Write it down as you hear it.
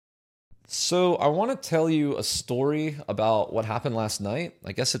So, I want to tell you a story about what happened last night.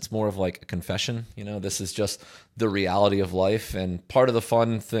 I guess it's more of like a confession. This is just the reality of life. And part of the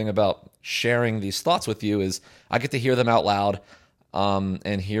fun thing about sharing these thoughts with you is I get to hear them out loud,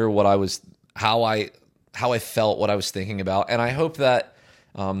 and hear how I felt, what I was thinking about. And I hope that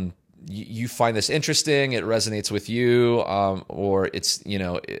you find this interesting, it resonates with you, or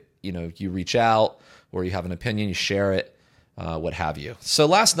you reach out, or you have an opinion, you share it. What have you. So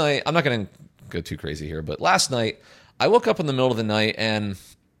last night, I'm not going to go too crazy here, but last night I woke up in the middle of the night and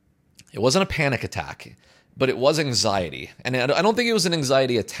it wasn't a panic attack, but it was anxiety. And I don't think it was an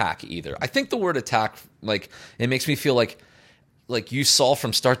anxiety attack either. I think the word attack, it makes me feel like you saw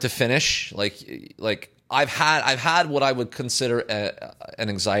from start to finish, like I've had what I would consider an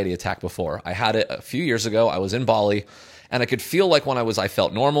anxiety attack before. I had it a few years ago. I was in Bali and I could feel like I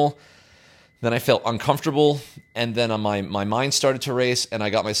felt normal. Then I felt uncomfortable, and then my mind started to race, and I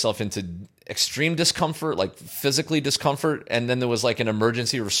got myself into extreme discomfort, like physically discomfort, and then there was like an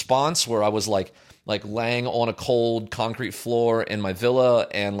emergency response where I was like laying on a cold concrete floor in my villa,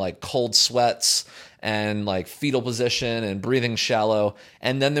 and like cold sweats, and like fetal position, and breathing shallow,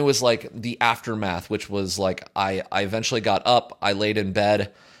 and then there was like the aftermath, which was like I eventually got up, I laid in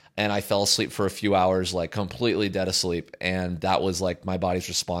bed, and I fell asleep for a few hours, like completely dead asleep, and that was like my body's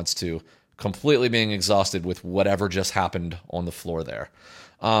response to completely being exhausted with whatever just happened on the floor there.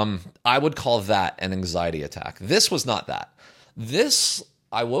 I would call that an anxiety attack. This was not that.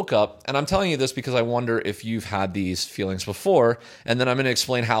 I woke up, and I'm telling you this because I wonder if you've had these feelings before, and then I'm going to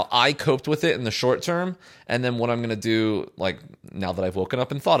explain how I coped with it in the short term, and then what I'm going to do, like, now that I've woken up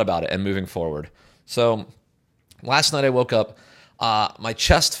and thought about it and moving forward. So last night I woke up, my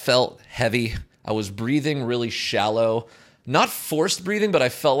chest felt heavy. I was breathing really shallow. Not forced breathing, but I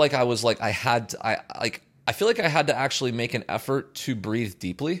felt like I was like I feel like I had to actually make an effort to breathe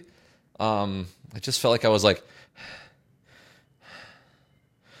deeply. I just felt like I was like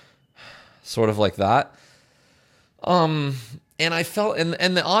sort of like that. And I felt,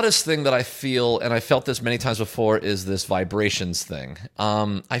 and the oddest thing that I feel, and I felt this many times before, is this vibrations thing.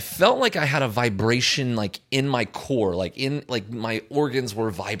 I felt like I had a vibration like in my core, like my organs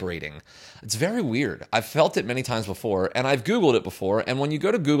were vibrating. It's very weird. I've felt it many times before, and I've Googled it before. And when you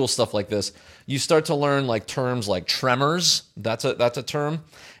go to Google stuff like this, you start to learn like terms like tremors. That's a term.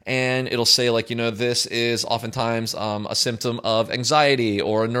 And it'll say like, this is oftentimes a symptom of anxiety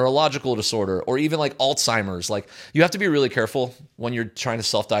or a neurological disorder or even like Alzheimer's. Like you have to be really careful when you're trying to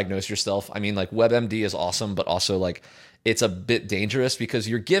self-diagnose yourself. I mean, like WebMD is awesome, but also like it's a bit dangerous because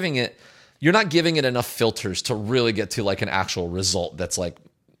you're not giving it enough filters to really get to like an actual result that's like,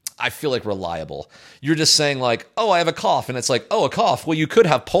 I feel like reliable. You're just saying like, oh, I have a cough. And it's like, oh, a cough. Well, you could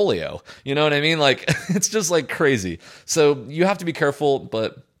have polio. You know what I mean? Like it's just like crazy. So you have to be careful,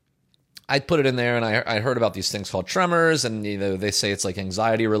 but I put it in there and I heard about these things called tremors and they say it's like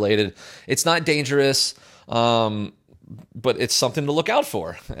anxiety related. It's not dangerous, but it's something to look out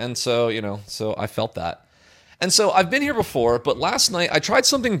for. And so, so I felt that. And so I've been here before, but last night I tried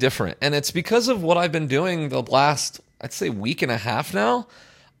something different. And it's because of what I've been doing the last, I'd say week and a half now.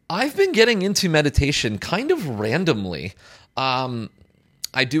 I've been getting into meditation kind of randomly. I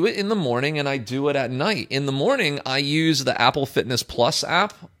do it in the morning and I do it at night. In the morning, I use the Apple Fitness Plus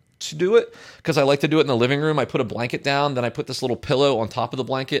app to do it because I like to do it in the living room. I put a blanket down, then I put this little pillow on top of the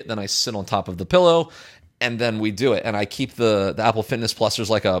blanket, then I sit on top of the pillow, and then we do it. And I keep the Apple Fitness Plus. There's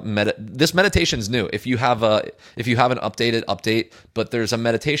like this meditation's new. If you haven't update, but there's a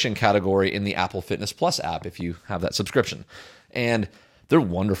meditation category in the Apple Fitness Plus app if you have that subscription, and they're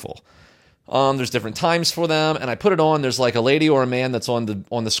wonderful. There's different times for them, and I put it on. There's like a lady or a man that's on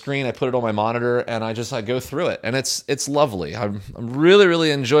the screen. I put it on my monitor, and I go through it, and it's lovely. I really,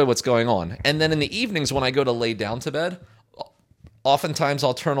 really enjoy what's going on. And then in the evenings when I go to lay down to bed, oftentimes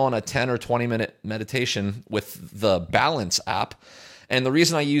I'll turn on a 10 or 20-minute meditation with the Balance app. And the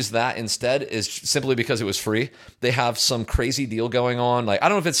reason I use that instead is simply because it was free. They have some crazy deal going on. Like I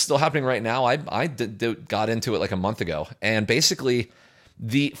don't know if it's still happening right now. I got into it like a month ago, and basically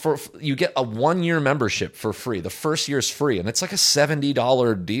you get a 1-year membership for free. The first year is free, and it's like a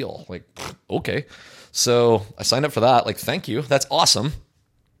 $70 deal. Like, okay. So I signed up for that. Like, thank you. That's awesome.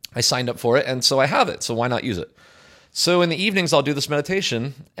 I signed up for it, and so I have it. So why not use it? So in the evenings, I'll do this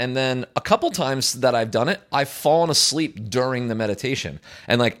meditation, and then a couple times that I've done it, I've fallen asleep during the meditation.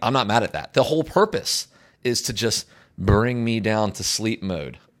 And like, I'm not mad at that. The whole purpose is to just bring me down to sleep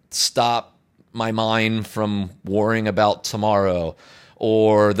mode. Stop my mind from worrying about tomorrow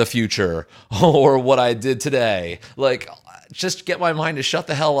or the future or what I did today. Like, just get my mind to shut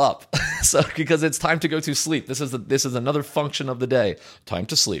the hell up. So because it's time to go to sleep. This is another function of the day. Time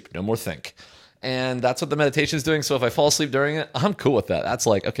to sleep. No more think. And that's what the meditation is doing. So if I fall asleep during it, I'm cool with that. That's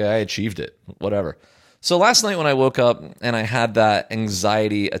like, okay, I achieved it. Whatever. So last night when I woke up and I had that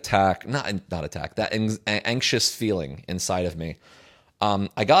anxiety attack, not attack, that anxious feeling inside of me,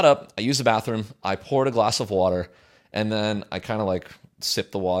 I got up, I used the bathroom, I poured a glass of water, and then I kind of like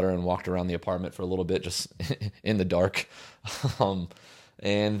sipped the water and walked around the apartment for a little bit, just in the dark.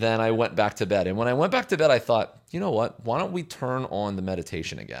 And then I went back to bed. And when I went back to bed, I thought, you know what? Why don't we turn on the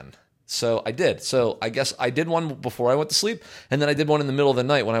meditation again? So I did. So I guess I did one before I went to sleep, and then I did one in the middle of the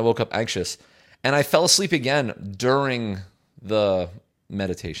night when I woke up anxious. And I fell asleep again during the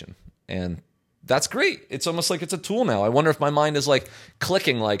meditation. And that's great. It's almost like it's a tool now. I wonder if my mind is like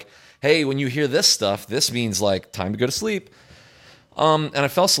clicking like, hey, when you hear this stuff, this means like time to go to sleep. And I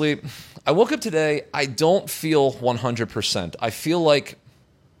fell asleep. I woke up today. I don't feel 100%. I feel like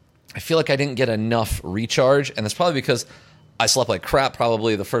I didn't get enough recharge. And that's probably because I slept like crap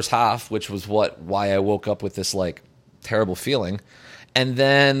probably the first half, which was why I woke up with this like terrible feeling. And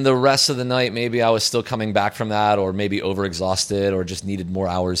then the rest of the night, maybe I was still coming back from that, or maybe overexhausted, or just needed more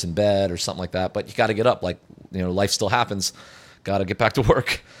hours in bed or something like that. But you got to get up. Like, life still happens. Got to get back to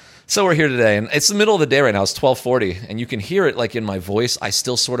work. So we're here today, and it's the middle of the day right now. It's 12:40, and you can hear it like in my voice. I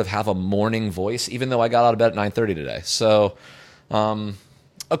still sort of have a morning voice, even though I got out of bed at 9:30 today. So,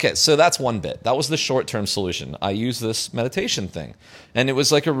 okay, so that's one bit. That was the short-term solution. I used this meditation thing, and it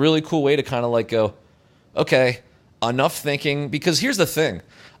was like a really cool way to kind of like go, okay, enough thinking, because here's the thing.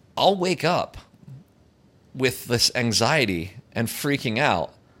 I'll wake up with this anxiety and freaking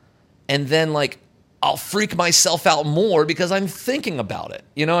out, and then like I'll freak myself out more because I'm thinking about it.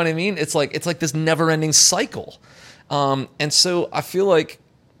 You know what I mean? It's like this never-ending cycle. And so I feel like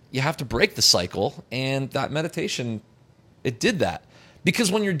you have to break the cycle, and that meditation, it did that.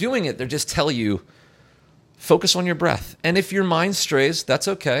 Because when you're doing it, they just tell you, focus on your breath. And if your mind strays, that's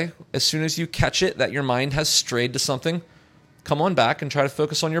okay. As soon as you catch it, that your mind has strayed to something, come on back and try to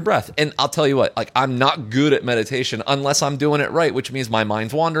focus on your breath. And I'll tell you what, like, I'm not good at meditation unless I'm doing it right, which means my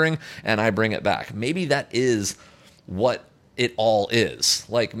mind's wandering and I bring it back. Maybe that is what it all is.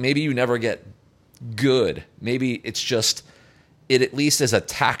 Like, maybe you never get good. Maybe it's just, it at least is a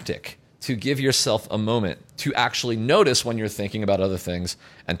tactic to give yourself a moment to actually notice when you're thinking about other things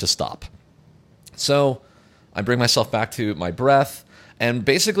and to stop. So I bring myself back to my breath. And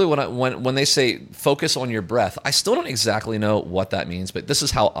basically when they say focus on your breath, I still don't exactly know what that means, but this is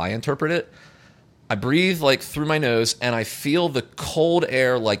how I interpret it. I breathe like through my nose, and I feel the cold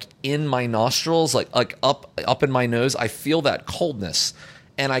air like in my nostrils, like up in my nose. I feel that coldness,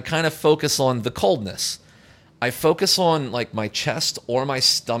 and I kind of focus on the coldness. I focus on like my chest or my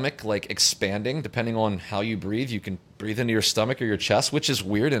stomach like expanding, depending on how you breathe. You can breathe into your stomach or your chest, which is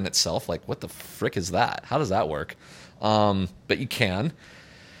weird in itself. Like, what the frick is that? How does that work? But you can.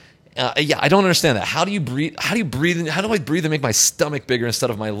 Yeah, I don't understand that. How do you breathe? How do I breathe and make my stomach bigger instead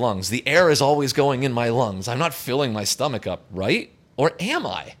of my lungs? The air is always going in my lungs. I'm not filling my stomach up, right? Or am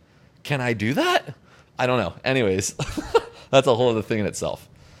I? Can I do that? I don't know. Anyways, that's a whole other thing in itself.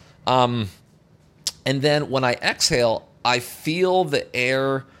 And then when I exhale, I feel the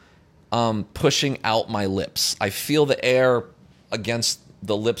air pushing out my lips. I feel the air against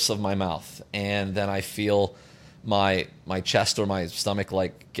the lips of my mouth. And then I feel my chest or my stomach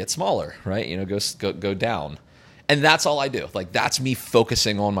like get smaller, right? Go down. And that's all I do. Like, that's me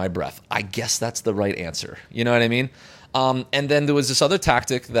focusing on my breath. I guess that's the right answer. You know what I mean? And then there was this other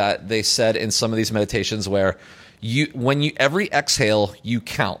tactic that they said in some of these meditations where every exhale, you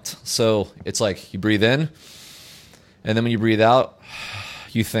count. So it's like you breathe in, and then when you breathe out,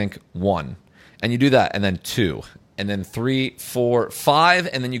 you think 1. And you do that, and then 2, and then 3, 4, 5,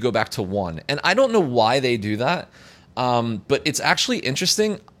 and then you go back to 1. And I don't know why they do that, but it's actually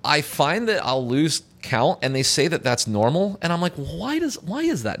interesting. I find that I'll lose count, and they say that that's normal, and I'm like, why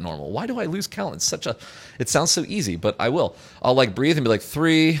is that normal? Why do I lose count? It sounds so easy, but I will. I'll like breathe and be like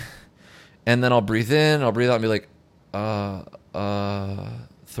 3, and then I'll breathe in, I'll breathe out and be like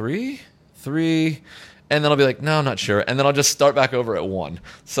 3, and then I'll be like, no, I'm not sure, and then I'll just start back over at 1.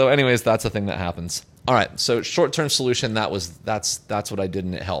 So anyways, that's a thing that happens. All right, so short-term solution, that's what I did,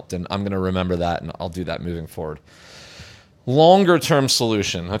 and it helped, and I'm going to remember that, and I'll do that moving forward. Longer-term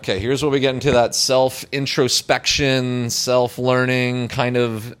solution. Okay, here's where we get into that self-introspection, self-learning kind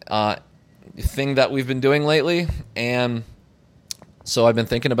of thing that we've been doing lately. And so I've been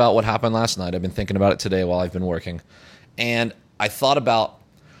thinking about what happened last night. I've been thinking about it today while I've been working. And I thought about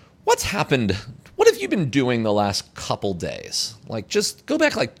what's happened. What have you been doing the last couple days? Like, just go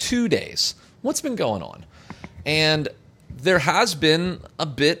back like 2 days. What's been going on? And there has been a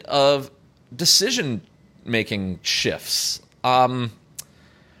bit of decision making shifts. 2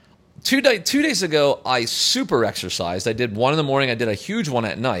 days ago, I super exercised. I did one in the morning. I did a huge one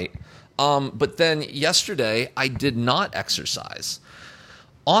at night. But then yesterday, I did not exercise.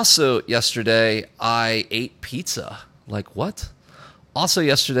 Also, yesterday, I ate pizza. Like, what? Also,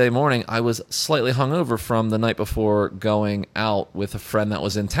 yesterday morning, I was slightly hungover from the night before going out with a friend that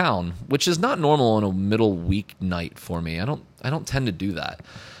was in town, which is not normal on a middle week night for me. I don't tend to do that.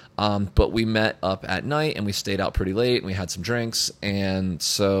 But we met up at night and we stayed out pretty late and we had some drinks. And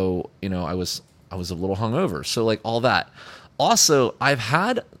so, I was a little hungover. So like all that. Also, I've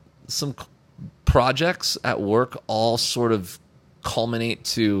had some projects at work all sort of culminate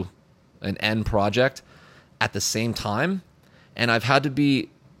to an end project at the same time. And I've had to be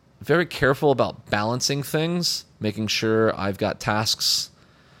very careful about balancing things, making sure I've got tasks,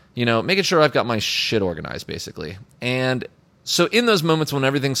 making sure I've got my shit organized, basically. And so in those moments when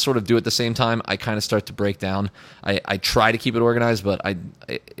everything's sort of due at the same time, I kind of start to break down. I try to keep it organized, but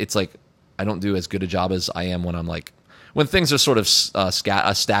it's like I don't do as good a job as I am when things are sort of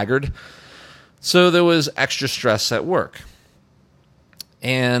staggered. So there was extra stress at work.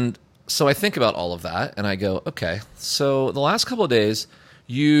 And so I think about all of that and I go, okay, so the last couple of days,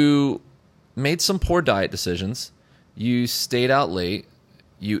 you made some poor diet decisions. You stayed out late.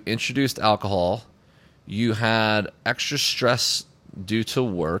 You introduced alcohol. You had extra stress due to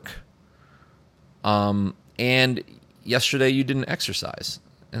work. And yesterday you didn't exercise.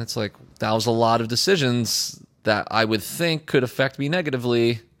 And it's like, that was a lot of decisions that I would think could affect me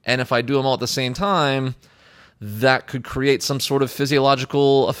negatively. And if I do them all at the same time, that could create some sort of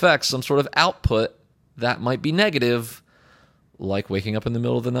physiological effects, some sort of output that might be negative, like waking up in the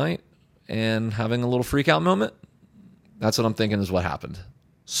middle of the night and having a little freak out moment. That's what I'm thinking is what happened.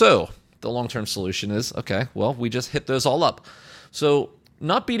 So the long-term solution is, okay, well, we just hit those all up. So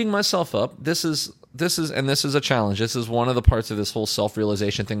not beating myself up. This is a challenge. This is one of the parts of this whole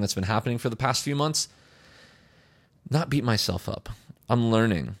self-realization thing that's been happening for the past few months. Not beat myself up. I'm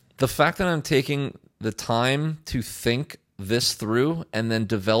learning. The fact that I'm taking the time to think this through and then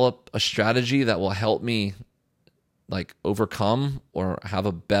develop a strategy that will help me like overcome or have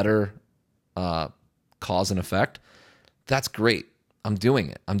a better cause and effect, that's great. I'm doing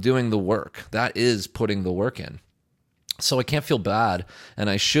it. I'm doing the work. That is putting the work in. So I can't feel bad, and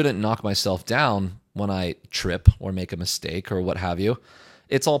I shouldn't knock myself down when I trip or make a mistake or what have you.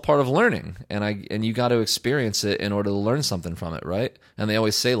 It's all part of learning, and you got to experience it in order to learn something from it, right? And they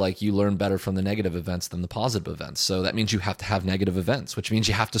always say, like, you learn better from the negative events than the positive events. So that means you have to have negative events, which means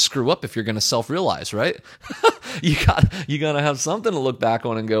you have to screw up if you're going to self-realize, right? you got to have something to look back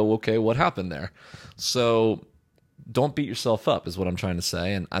on and go, okay, what happened there? So don't beat yourself up is what I'm trying to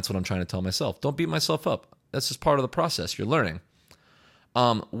say, and that's what I'm trying to tell myself. Don't beat myself up. That's just part of the process. You're learning.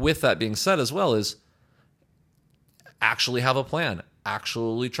 With that being said as well is actually have a plan.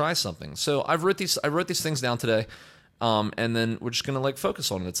 Actually try something. So I wrote these things down today, and then we're just gonna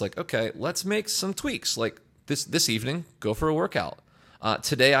focus on it. It's like, okay, let's make some tweaks. Like this evening, go for a workout.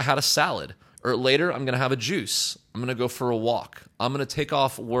 Today I had a salad. Or later I'm gonna have a juice. I'm gonna go for a walk. I'm gonna take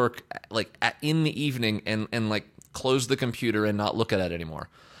off work in the evening and close the computer and not look at it anymore.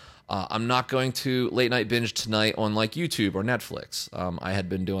 I'm not going to late night binge tonight on YouTube or Netflix. I had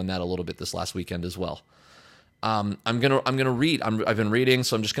been doing that a little bit this last weekend as well. I'm gonna read. I've been reading,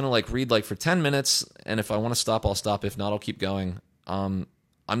 so I'm just gonna read for 10 minutes, and if I want to stop, I'll stop. If not, I'll keep going. I'm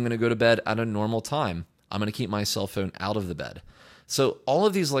gonna go to bed at a normal time. I'm gonna keep my cell phone out of the bed. So all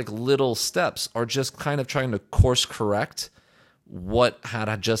of these little steps are just kind of trying to course correct what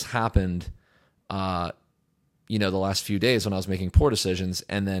had just happened. The last few days when I was making poor decisions,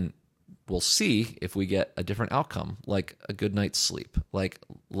 and then we'll see if we get a different outcome, like a good night's sleep, like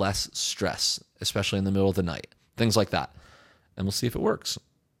less stress, especially in the middle of the night, things like that. And we'll see if it works.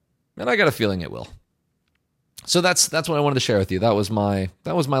 And I got a feeling it will. So that's what I wanted to share with you. That was my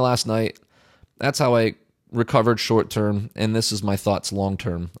last night. That's how I recovered short term, and this is my thoughts long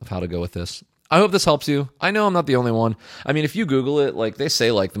term of how to go with this. I hope this helps you. I know I'm not the only one. I mean, if you Google it, they say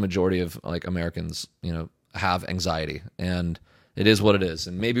the majority of Americans, have anxiety, and it is what it is.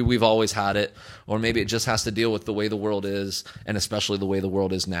 And maybe we've always had it, or maybe it just has to deal with the way the world is, and especially the way the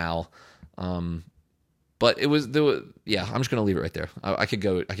world is now. But I'm just going to leave it right there. I could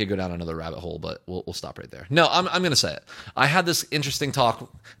go down another rabbit hole, but we'll stop right there. No, I'm going to say it. I had this interesting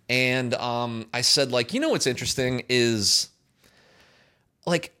talk, and I said, what's interesting is,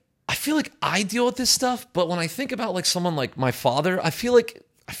 I feel like I deal with this stuff, but when I think about someone like my father, I feel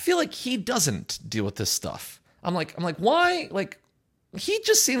like he doesn't deal with this stuff. I'm like, why? He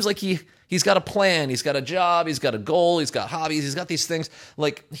just seems like he He's got a plan. He's got a job. He's got a goal. He's got hobbies. He's got these things.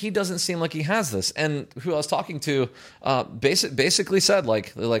 Like, he doesn't seem like he has this. And who I was talking to basically said,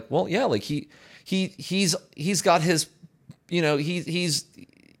 like, they're like, well, yeah, like he's got his, you know, he's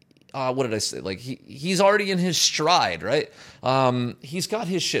what did I say? Like, he's already in his stride, right? He's got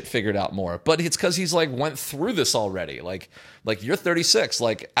his shit figured out more, but it's because he's like went through this already. Like you're 36.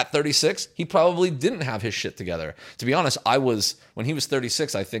 Like, at 36, he probably didn't have his shit together. To be honest, when he was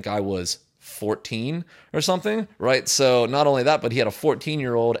 36, I think I was 14 or something, right? So not only that, but he had a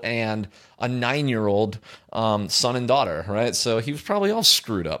 14-year-old and a 9-year-old son and daughter, right? So he was probably all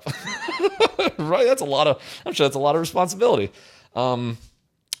screwed up, right? I'm sure that's a lot of responsibility.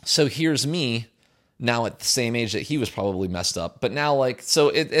 So here's me now at the same age that he was probably messed up. But now, like, so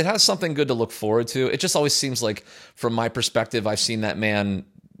it has something good to look forward to. It just always seems like, from my perspective, I've seen that man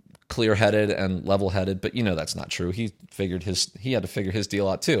clear-headed and level-headed, but that's not true. He had to figure his deal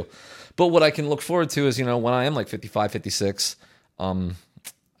out too. But what I can look forward to is, when I am like 55, 56, I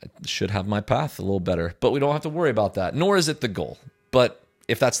should have my path a little better. But we don't have to worry about that, nor is it the goal. But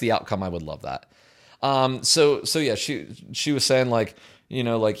if that's the outcome, I would love that. So yeah, she was saying, like,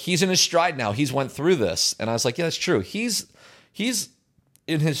 like, he's in his stride now. He's went through this. And I was like, yeah, that's true. He's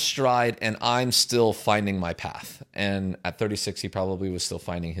in his stride, and I'm still finding my path. And at 36, he probably was still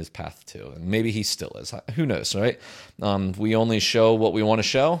finding his path too. And maybe he still is. Who knows, right? We only show what we want to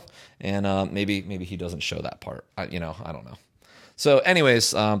show. And maybe he doesn't show that part. I don't know. So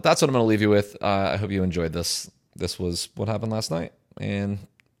anyways, that's what I'm going to leave you with. I hope you enjoyed this. This was what happened last night. And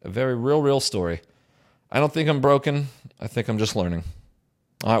a very real story. I don't think I'm broken. I think I'm just learning.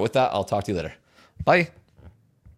 All right, with that, I'll talk to you later. Bye.